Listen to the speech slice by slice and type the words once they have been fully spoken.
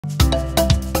Welcome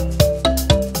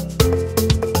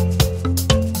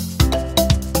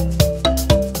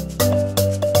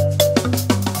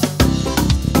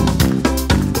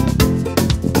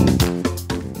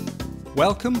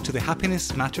to the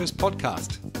Happiness-Matters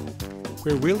podcast,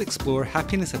 where we'll explore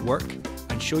happiness at work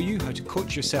and show you how to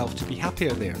coach yourself to be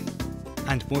happier there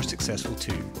and more successful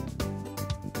too,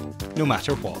 no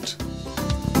matter what.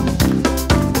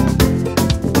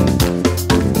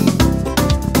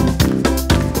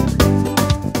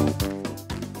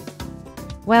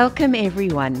 Welcome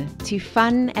everyone to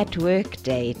Fun at Work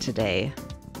Day today.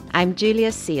 I'm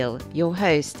Julia Seal, your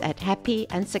host at Happy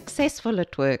and Successful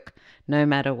at Work, no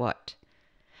matter what.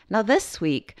 Now this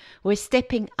week, we're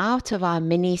stepping out of our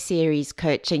mini-series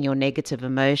Coaching Your Negative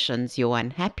Emotions, Your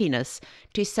Unhappiness,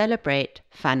 to celebrate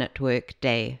Fun at Work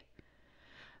Day.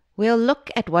 We'll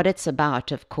look at what it's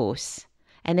about, of course,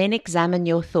 and then examine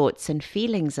your thoughts and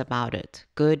feelings about it,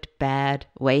 good, bad,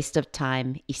 waste of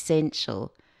time,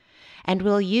 essential. And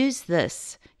we'll use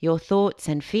this, your thoughts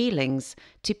and feelings,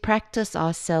 to practice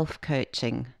our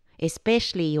self-coaching,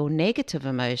 especially your negative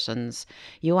emotions,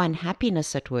 your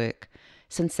unhappiness at work,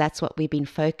 since that's what we've been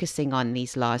focusing on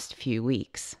these last few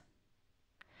weeks.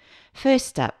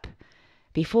 First up,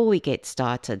 before we get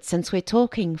started, since we're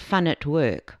talking fun at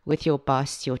work with your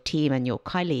boss, your team, and your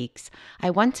colleagues, I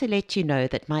want to let you know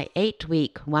that my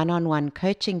 8-week one-on-one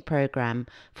coaching program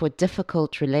for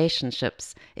difficult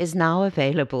relationships is now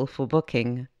available for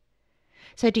booking.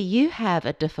 So do you have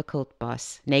a difficult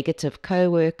boss, negative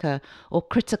coworker, or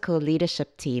critical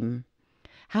leadership team?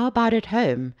 How about at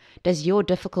home? Does your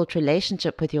difficult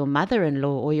relationship with your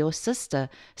mother-in-law or your sister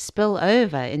spill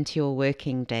over into your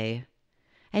working day?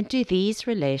 And do these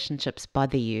relationships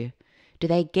bother you? Do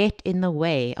they get in the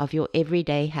way of your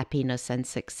everyday happiness and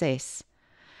success?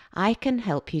 I can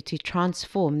help you to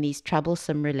transform these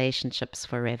troublesome relationships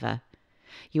forever.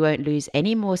 You won't lose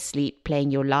any more sleep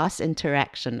playing your last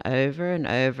interaction over and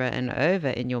over and over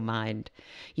in your mind.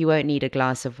 You won't need a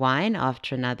glass of wine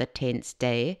after another tense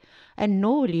day, and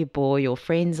nor will you bore your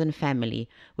friends and family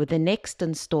with the next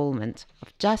installment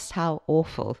of just how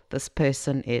awful this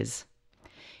person is.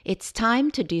 It's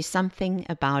time to do something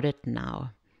about it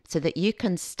now, so that you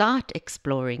can start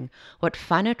exploring what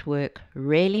fun at work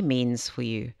really means for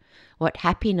you, what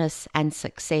happiness and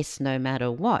success no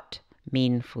matter what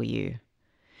mean for you.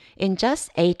 In just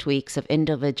 8 weeks of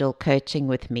individual coaching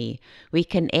with me, we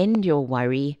can end your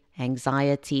worry,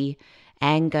 anxiety,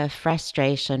 anger,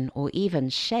 frustration, or even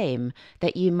shame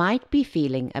that you might be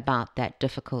feeling about that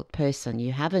difficult person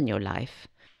you have in your life.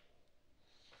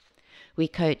 We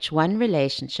coach one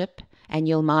relationship, and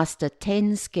you'll master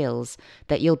 10 skills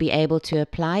that you'll be able to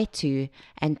apply to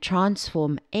and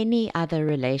transform any other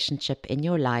relationship in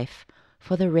your life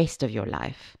for the rest of your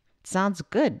life. Sounds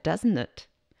good, doesn't it?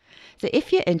 So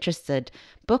if you're interested,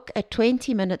 book a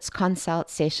 20 minutes consult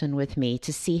session with me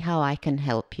to see how I can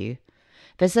help you.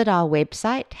 Visit our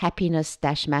website,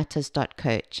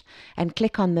 Happiness-Matters.coach, and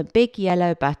click on the big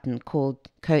yellow button called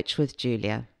Coach with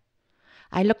Julia.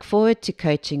 I look forward to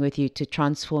coaching with you to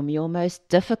transform your most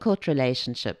difficult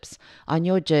relationships on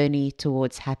your journey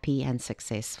towards happy and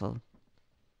successful.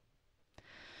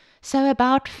 So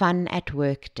about Fun at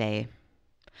Work Day.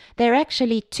 There are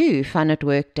actually 2 Fun at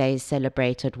Work days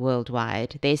celebrated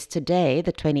worldwide. There's today,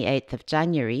 the 28th of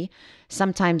January,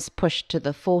 sometimes pushed to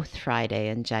the 4th Friday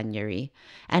in January,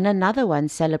 and another one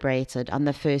celebrated on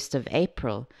the 1st of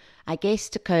April, I guess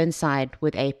to coincide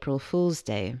with April Fool's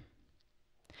Day.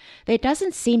 There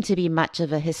doesn't seem to be much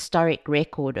of a historic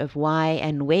record of why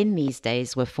and when these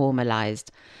days were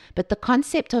formalized, but the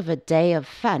concept of a day of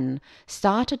fun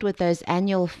started with those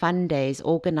annual fun days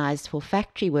organized for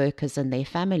factory workers and their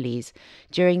families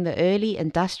during the early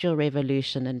Industrial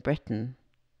Revolution in Britain.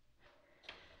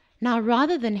 Now,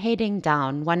 rather than heading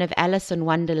down one of Alice in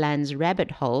Wonderland's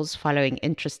rabbit holes following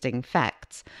interesting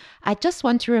facts, I just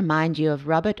want to remind you of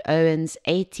Robert Owen's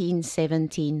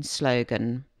 1817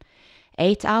 slogan: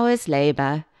 8 hours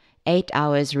labor, 8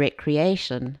 hours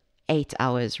recreation, 8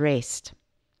 hours rest.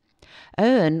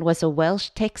 Owen was a Welsh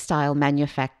textile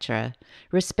manufacturer,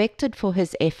 respected for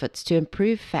his efforts to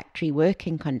improve factory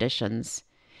working conditions.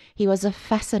 He was a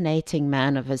fascinating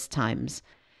man of his times,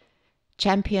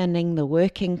 championing the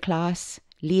working class,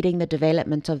 leading the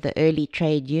development of the early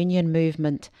trade union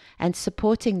movement, and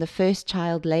supporting the first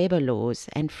child labor laws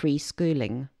and free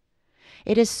schooling.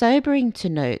 It is sobering to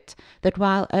note that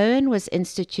while Owen was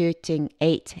instituting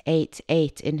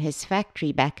 888 in his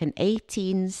factory back in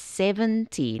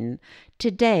 1817,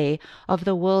 today, of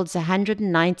the world's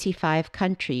 195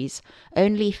 countries,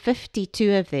 only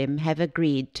 52 of them have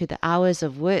agreed to the hours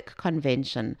of work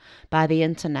convention by the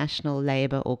International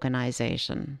Labour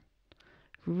Organization.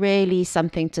 Really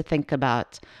something to think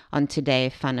about on today,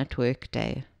 Fun at Work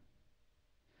Day.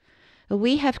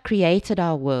 We have created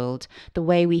our world, the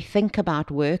way we think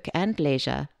about work and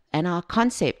leisure, and our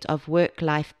concept of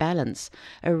work-life balance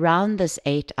around this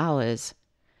 8 hours.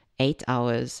 8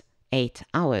 hours, 8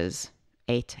 hours,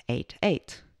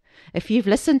 888. If you've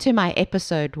listened to my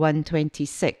episode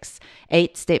 126,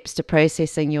 8 Steps to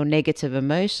Processing Your Negative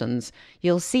Emotions,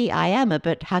 you'll see I am a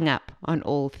bit hung up on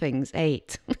all things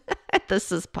 8. This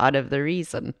is part of the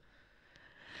reason.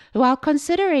 While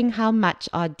considering how much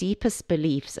our deepest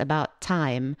beliefs about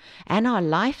time and our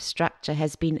life structure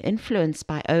has been influenced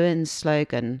by Owen's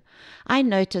slogan, I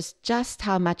noticed just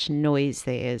how much noise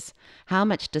there is, how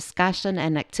much discussion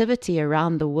and activity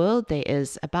around the world there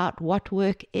is about what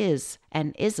work is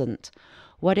and isn't,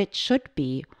 what it should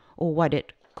be or what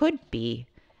it could be.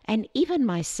 And even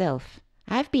myself,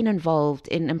 I've been involved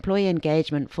in employee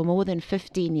engagement for more than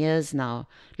 15 years now,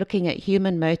 looking at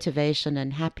human motivation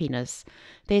and happiness.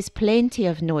 There's plenty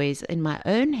of noise in my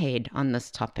own head on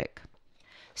this topic.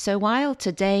 So while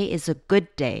today is a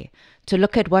good day to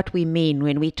look at what we mean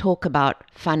when we talk about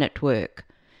fun at work,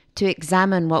 to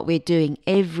examine what we're doing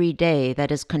every day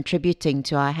that is contributing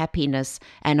to our happiness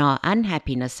and our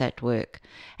unhappiness at work,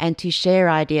 and to share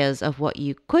ideas of what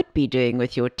you could be doing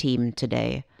with your team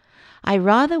today, I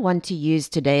rather want to use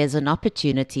today as an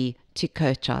opportunity to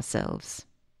coach ourselves.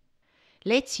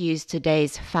 Let's use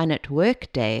today's Fun at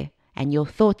Work Day and your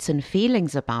thoughts and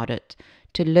feelings about it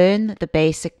to learn the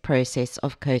basic process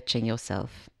of coaching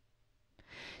yourself.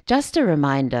 Just a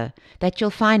reminder that you'll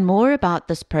find more about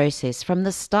this process from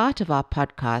the start of our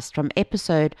podcast from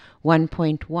episode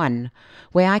 1.1,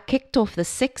 where I kicked off the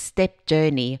 6-step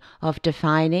journey of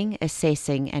defining,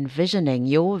 assessing, and visioning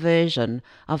your version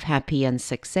of happy and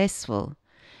successful.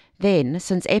 Then,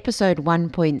 since episode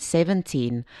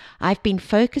 1.17, I've been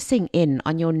focusing in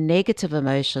on your negative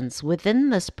emotions within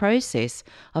this process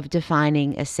of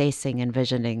defining, assessing, and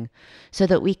visioning, so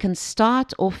that we can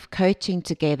start off coaching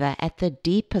together at the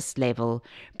deepest level,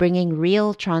 bringing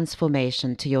real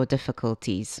transformation to your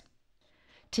difficulties.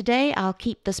 Today, I'll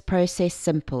keep this process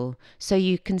simple so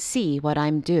you can see what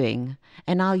I'm doing,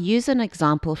 and I'll use an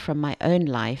example from my own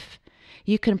life.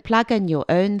 You can plug in your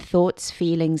own thoughts,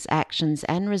 feelings, actions,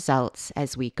 and results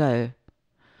as we go.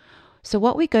 So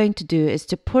what we're going to do is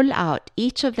to pull out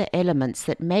each of the elements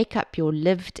that make up your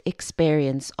lived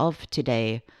experience of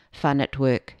today, Fun at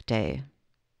Work Day.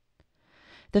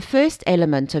 The first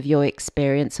element of your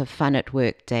experience of Fun at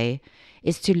Work Day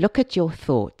is to look at your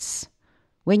thoughts.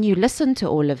 When you listen to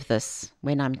all of this,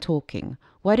 when I'm talking,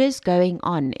 what is going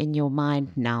on in your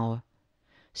mind now?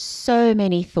 So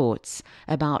many thoughts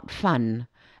about fun,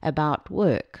 about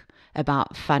work,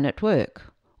 about fun at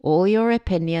work. All your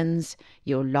opinions,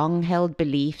 your long-held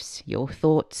beliefs, your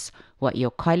thoughts, what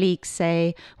your colleagues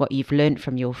say, what you've learned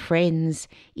from your friends,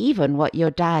 even what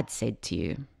your dad said to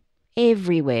you.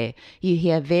 Everywhere you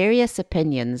hear various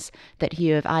opinions that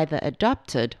you have either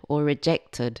adopted or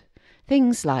rejected.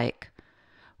 Things like,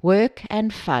 work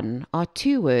and fun are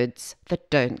 2 words that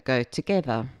don't go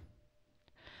together.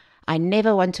 I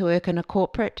never want to work in a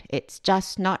corporate, it's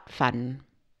just not fun.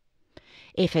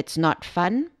 If it's not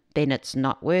fun, then it's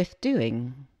not worth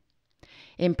doing.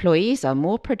 Employees are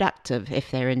more productive if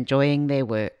they're enjoying their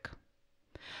work.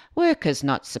 Work is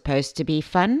not supposed to be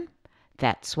fun,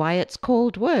 that's why it's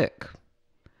called work.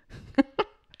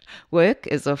 Work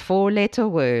is a 4-letter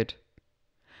word.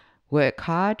 Work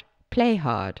hard, play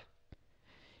hard.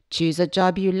 Choose a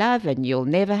job you love and you'll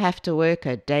never have to work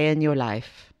a day in your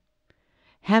life.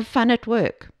 Have fun at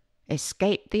work.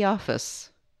 Escape the office.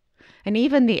 And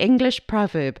even the English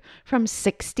proverb from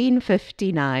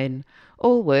 1659,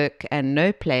 all work and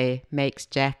no play makes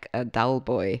Jack a dull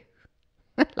boy.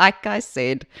 Like I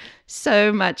said,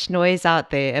 so much noise out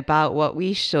there about what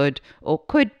we should or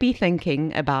could be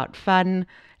thinking about fun,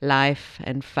 life,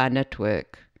 and fun at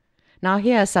work. Now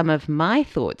here are some of my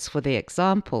thoughts for the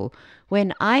example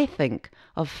when I think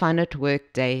of Fun at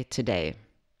Work Day today.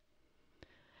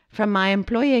 From my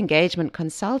employee engagement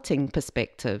consulting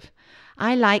perspective,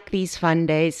 I like these fun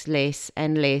days less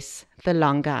and less the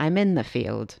longer I'm in the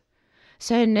field.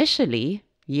 So initially,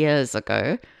 years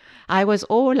ago, I was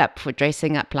all up for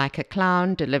dressing up like a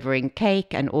clown, delivering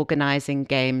cake and organizing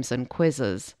games and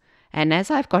quizzes. And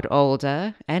as I've got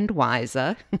older and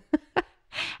wiser,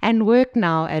 and work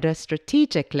now at a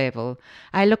strategic level,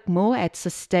 I look more at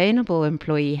sustainable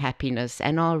employee happiness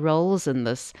and our roles in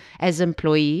this as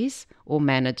employees or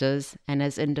managers and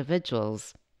as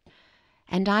individuals.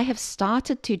 And I have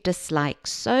started to dislike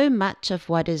so much of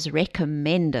what is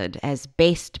recommended as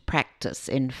best practice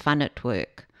in fun at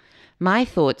work. My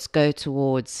thoughts go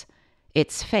towards,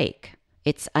 it's fake,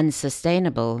 it's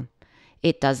unsustainable,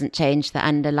 it doesn't change the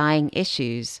underlying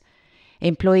issues.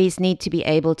 Employees need to be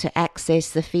able to access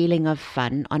the feeling of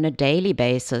fun on a daily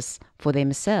basis for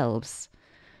themselves.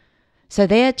 So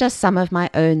they are just some of my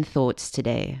own thoughts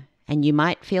today, and you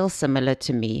might feel similar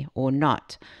to me or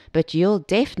not, but you'll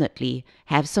definitely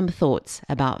have some thoughts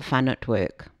about fun at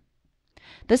work.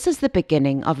 This is the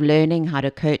beginning of learning how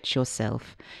to coach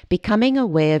yourself, becoming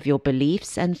aware of your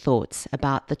beliefs and thoughts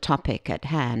about the topic at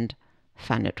hand,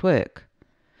 fun at work.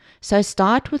 So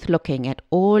start with looking at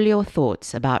all your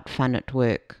thoughts about fun at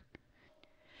work.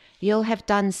 You'll have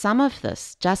done some of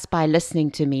this just by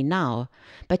listening to me now,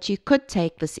 but you could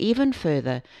take this even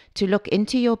further to look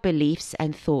into your beliefs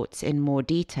and thoughts in more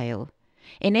detail.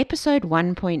 In episode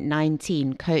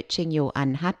 1.19, Coaching Your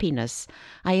Unhappiness,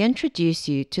 I introduce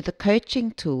you to the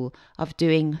coaching tool of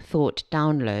doing thought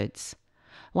downloads.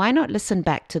 Why not listen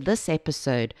back to this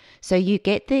episode so you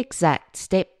get the exact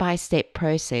step-by-step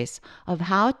process of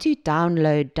how to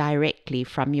download directly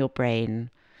from your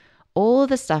brain all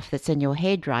the stuff that's in your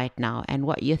head right now and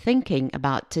what you're thinking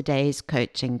about today's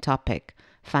coaching topic,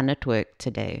 fun at work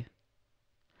today.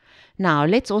 Now,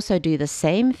 let's also do the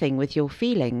same thing with your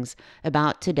feelings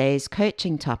about today's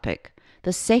coaching topic,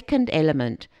 the second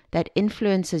element that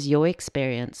influences your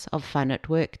experience of fun at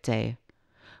work day.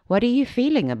 What are you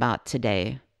feeling about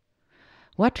today?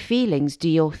 What feelings do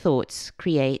your thoughts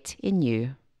create in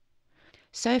you?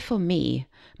 So for me,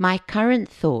 my current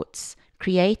thoughts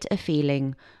create a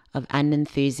feeling of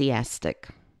unenthusiastic.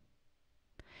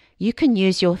 You can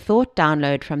use your thought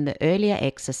download from the earlier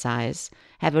exercise,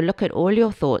 have a look at all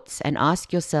your thoughts and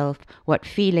ask yourself what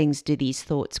feelings do these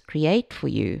thoughts create for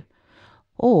you.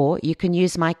 Or you can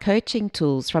use my coaching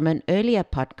tools from an earlier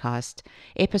podcast,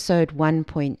 episode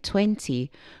 1.20,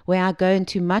 where I go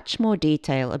into much more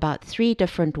detail about 3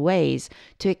 different ways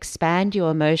to expand your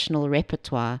emotional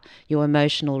repertoire, your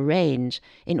emotional range,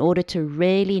 in order to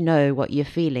really know what you're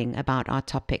feeling about our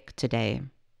topic today.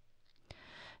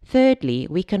 Thirdly,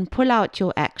 we can pull out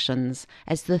your actions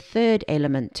as the third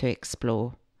element to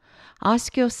explore.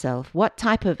 Ask yourself, what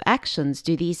type of actions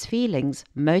do these feelings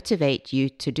motivate you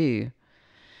to do?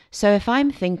 So if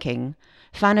I'm thinking,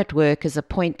 fun at work is a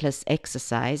pointless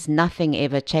exercise, nothing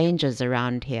ever changes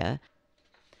around here,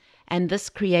 and this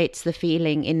creates the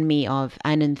feeling in me of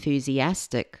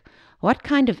unenthusiastic, what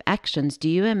kind of actions do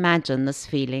you imagine this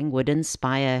feeling would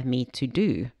inspire me to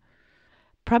do?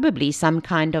 Probably some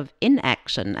kind of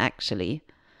inaction, actually.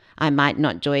 I might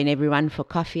not join everyone for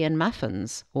coffee and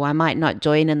muffins, or I might not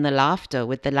join in the laughter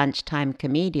with the lunchtime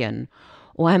comedian,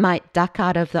 or I might duck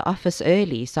out of the office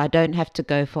early so I don't have to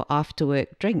go for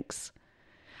after-work drinks.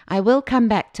 I will come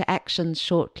back to actions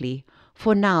shortly.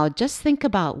 For now, just think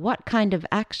about what kind of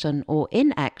action or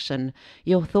inaction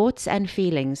your thoughts and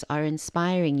feelings are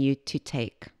inspiring you to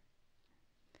take.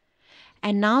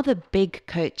 And now the big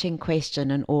coaching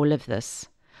question in all of this.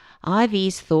 Are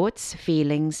these thoughts,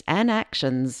 feelings, and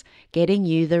actions getting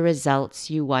you the results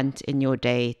you want in your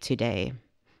day today?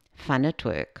 Fun at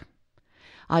work.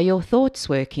 Are your thoughts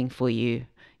working for you,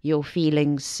 your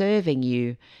feelings serving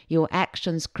you, your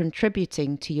actions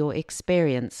contributing to your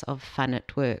experience of fun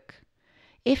at work?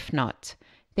 If not,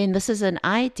 then this is an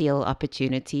ideal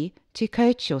opportunity to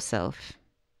coach yourself.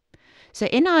 So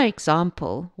in our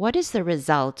example, what is the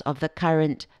result of the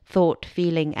current thought,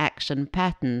 feeling, action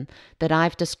pattern that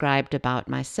I've described about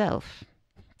myself?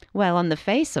 Well, on the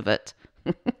face of it,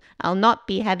 I'll not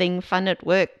be having fun at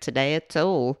work today at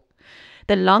all.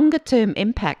 The longer-term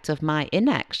impact of my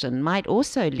inaction might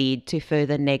also lead to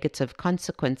further negative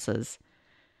consequences.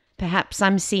 Perhaps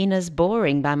I'm seen as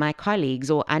boring by my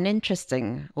colleagues or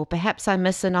uninteresting, or perhaps I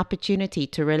miss an opportunity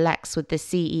to relax with the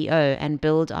CEO and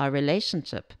build our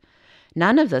relationship.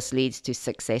 None of this leads to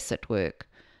success at work.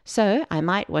 So I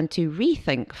might want to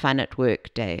rethink fun at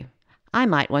work day. I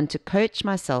might want to coach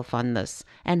myself on this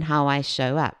and how I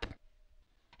show up.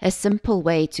 A simple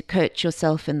way to coach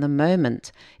yourself in the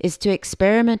moment is to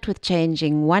experiment with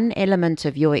changing one element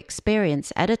of your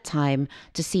experience at a time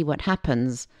to see what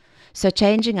happens. So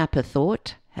changing up a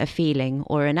thought, a feeling,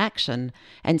 or an action,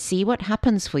 and see what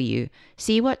happens for you.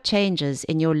 See what changes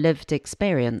in your lived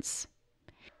experience.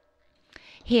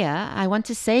 Here, I want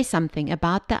to say something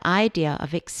about the idea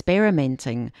of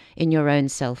experimenting in your own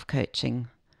self-coaching.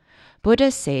 Buddha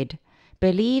said,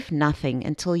 Believe nothing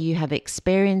until you have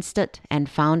experienced it and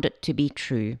found it to be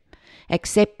true.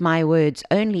 Accept my words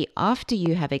only after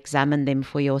you have examined them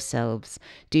for yourselves.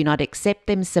 Do not accept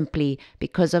them simply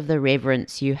because of the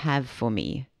reverence you have for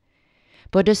me.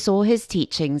 Buddha saw his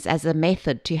teachings as a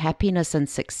method to happiness and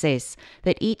success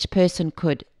that each person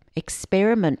could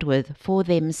experiment with for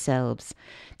themselves,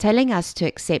 telling us to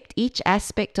accept each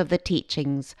aspect of the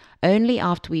teachings only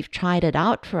after we've tried it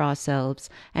out for ourselves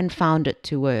and found it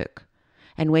to work.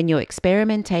 And when your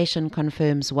experimentation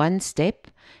confirms one step,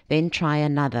 then try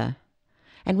another.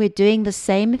 And we're doing the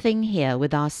same thing here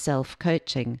with our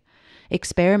self-coaching,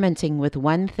 experimenting with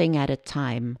one thing at a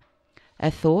time,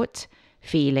 a thought,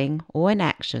 feeling, or an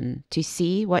action, to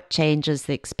see what changes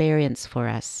the experience for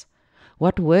us,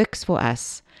 what works for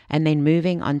us, and then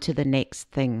moving on to the next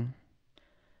thing.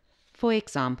 For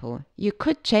example, you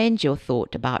could change your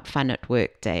thought about fun at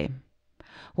work day.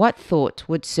 What thought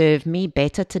would serve me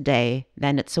better today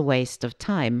than it's a waste of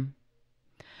time?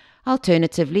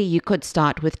 Alternatively, you could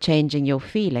start with changing your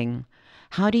feeling.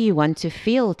 How do you want to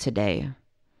feel today?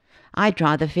 I'd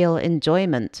rather feel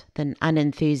enjoyment than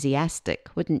unenthusiastic,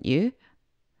 wouldn't you?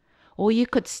 Or you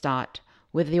could start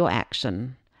with your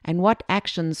action. And what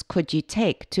actions could you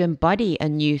take to embody a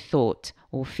new thought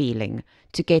or feeling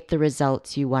to get the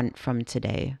results you want from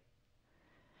today?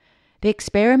 The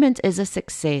experiment is a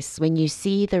success when you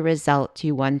see the result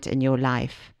you want in your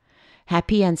life.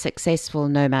 Happy and successful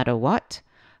no matter what.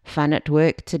 Fun at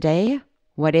work today,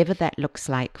 whatever that looks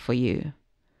like for you.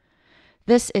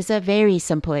 This is a very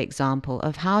simple example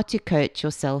of how to coach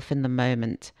yourself in the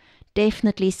moment.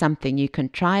 Definitely something you can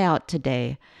try out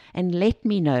today and let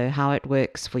me know how it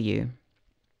works for you.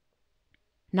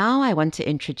 Now I want to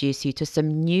introduce you to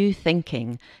some new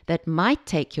thinking that might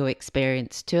take your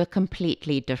experience to a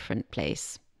completely different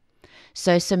place.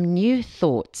 So some new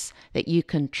thoughts that you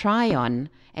can try on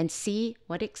and see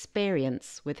what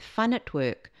experience with fun at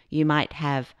work you might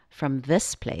have from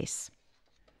this place.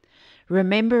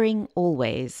 Remembering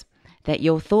always that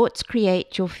your thoughts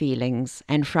create your feelings,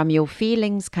 and from your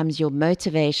feelings comes your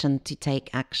motivation to take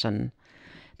action.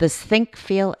 This think,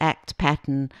 feel, act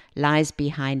pattern lies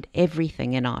behind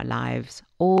everything in our lives,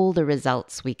 all the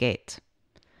results we get.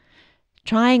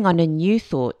 Trying on a new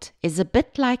thought is a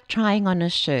bit like trying on a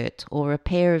shirt or a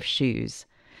pair of shoes.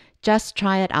 Just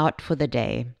try it out for the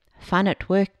day, fun at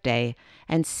work day,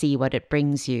 and see what it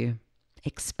brings you.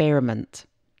 Experiment.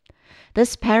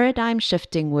 This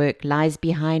paradigm-shifting work lies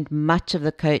behind much of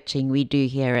the coaching we do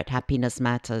here at Happiness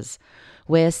Matters,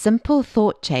 where a simple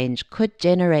thought change could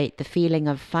generate the feeling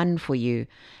of fun for you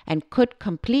and could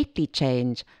completely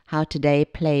change how today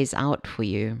plays out for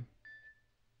you.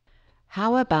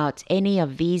 How about any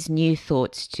of these new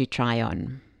thoughts to try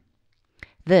on?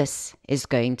 This is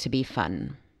going to be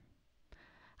fun.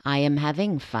 I am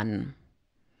having fun.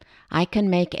 I can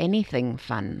make anything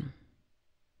fun.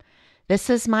 This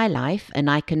is my life,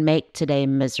 and I can make today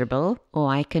miserable, or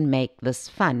I can make this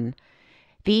fun.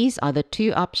 These are the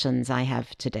two options I have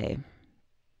today.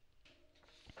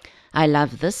 I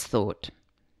love this thought.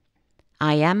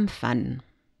 I am fun.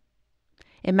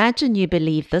 Imagine you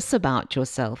believe this about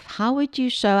yourself. How would you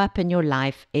show up in your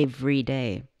life every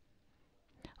day?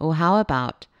 Or how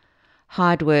about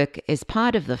hard work is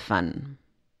part of the fun?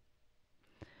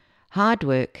 Hard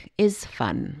work is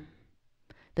fun.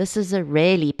 This is a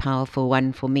really powerful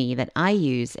one for me that I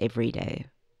use every day.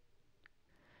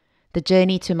 The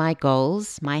journey to my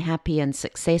goals, my happy and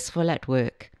successful at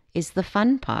work, is the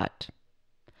fun part.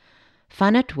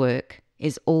 Fun at work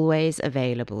is always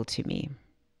available to me.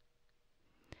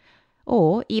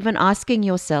 Or even asking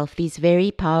yourself these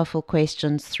very powerful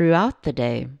questions throughout the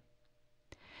day.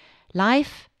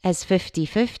 Life as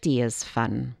 50-50 is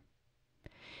fun.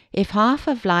 If half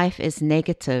of life is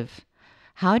negative,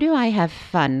 how do I have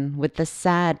fun with the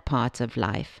sad part of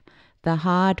life, the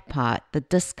hard part, the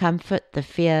discomfort, the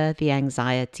fear, the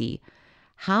anxiety?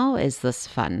 How is this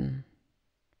fun?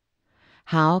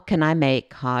 How can I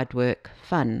make hard work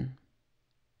fun?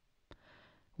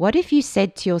 What if you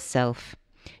said to yourself,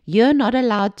 you're not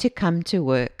allowed to come to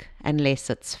work unless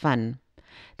it's fun.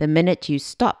 The minute you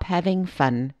stop having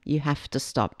fun, you have to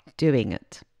stop doing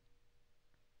it.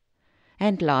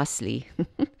 And lastly,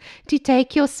 to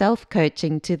take your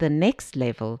self-coaching to the next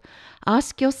level,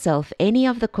 ask yourself any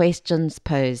of the questions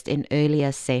posed in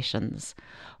earlier sessions.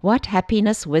 What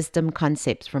happiness wisdom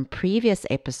concepts from previous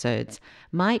episodes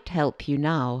might help you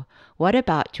now? What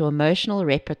about your emotional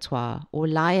repertoire, or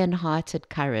lion-hearted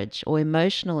courage, or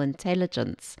emotional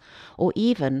intelligence? Or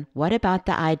even, what about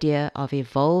the idea of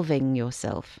evolving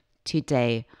yourself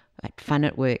today at Fun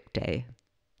at Work Day?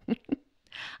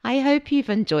 I hope you've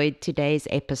enjoyed today's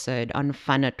episode on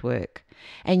fun at work.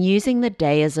 and using the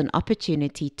day as an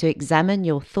opportunity to examine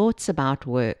your thoughts about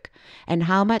work and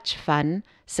how much fun,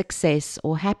 success,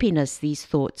 or happiness these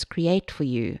thoughts create for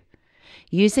you.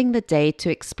 Using the day to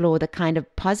explore the kind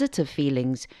of positive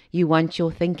feelings you want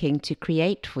your thinking to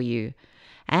create for you,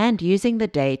 and using the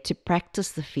day to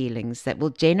practice the feelings that will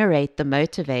generate the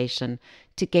motivation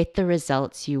to get the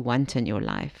results you want in your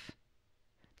life.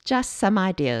 Just some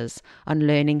ideas on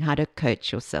learning how to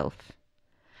coach yourself.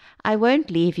 I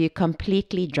won't leave you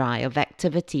completely dry of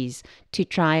activities to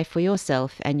try for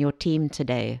yourself and your team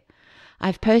today.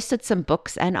 I've posted some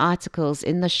books and articles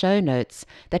in the show notes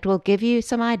that will give you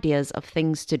some ideas of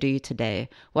things to do today,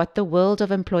 what the world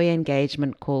of employee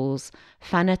engagement calls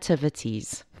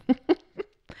funativities.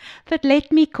 But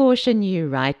let me caution you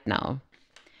right now.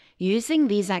 Using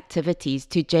these activities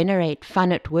to generate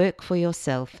fun at work for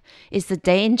yourself is the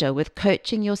danger with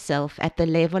coaching yourself at the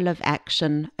level of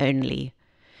action only.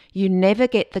 You never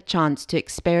get the chance to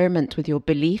experiment with your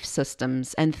belief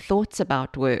systems and thoughts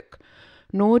about work,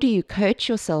 nor do you coach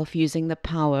yourself using the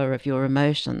power of your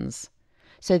emotions.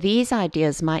 So these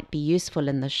ideas might be useful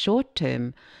in the short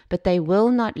term, but they will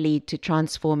not lead to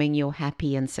transforming you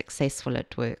happy and successful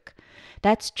at work.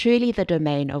 That's truly the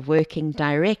domain of working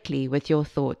directly with your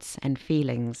thoughts and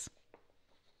feelings.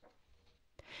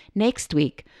 Next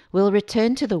week, we'll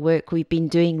return to the work we've been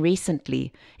doing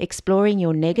recently, exploring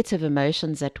your negative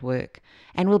emotions at work,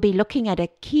 and we'll be looking at a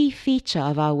key feature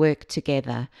of our work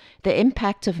together, the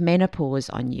impact of menopause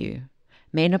on you.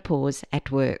 Menopause at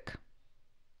work.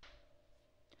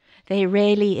 There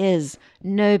really is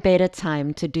no better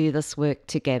time to do this work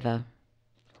together.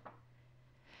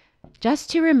 Just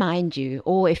to remind you,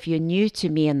 or if you're new to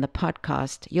me and the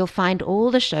podcast, you'll find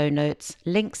all the show notes,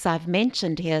 links I've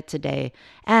mentioned here today,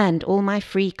 and all my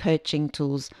free coaching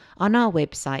tools on our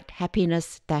website,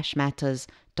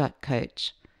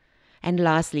 Happiness-Matters.coach. And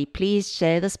lastly, please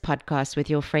share this podcast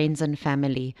with your friends and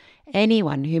family,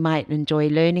 anyone who might enjoy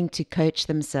learning to coach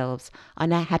themselves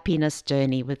on a happiness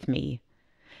journey with me.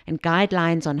 And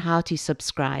guidelines on how to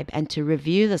subscribe and to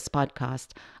review this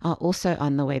podcast are also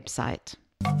on the website.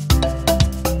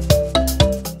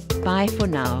 Bye for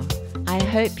now. I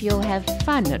hope you'll have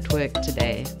fun at work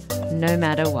today, no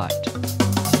matter what.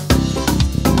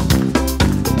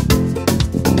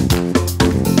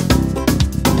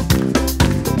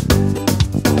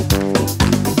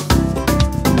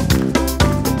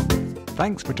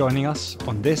 Thanks for joining us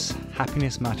on this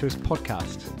Happiness Matters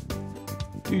podcast.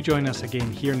 Do join us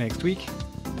again here next week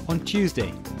on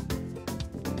Tuesday.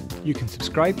 You can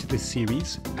subscribe to this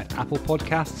series at Apple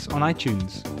Podcasts on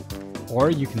iTunes, or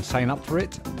you can sign up for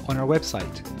it on our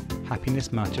website,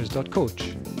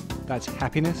 Happiness-Matters.coach. That's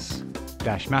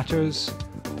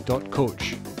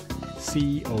Happiness-Matters.coach.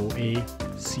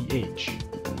 COACH.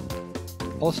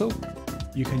 Also,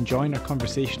 you can join our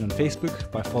conversation on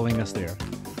Facebook by following us there.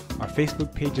 Our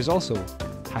Facebook page is also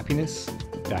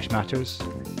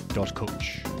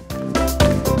Happiness-Matters.coach.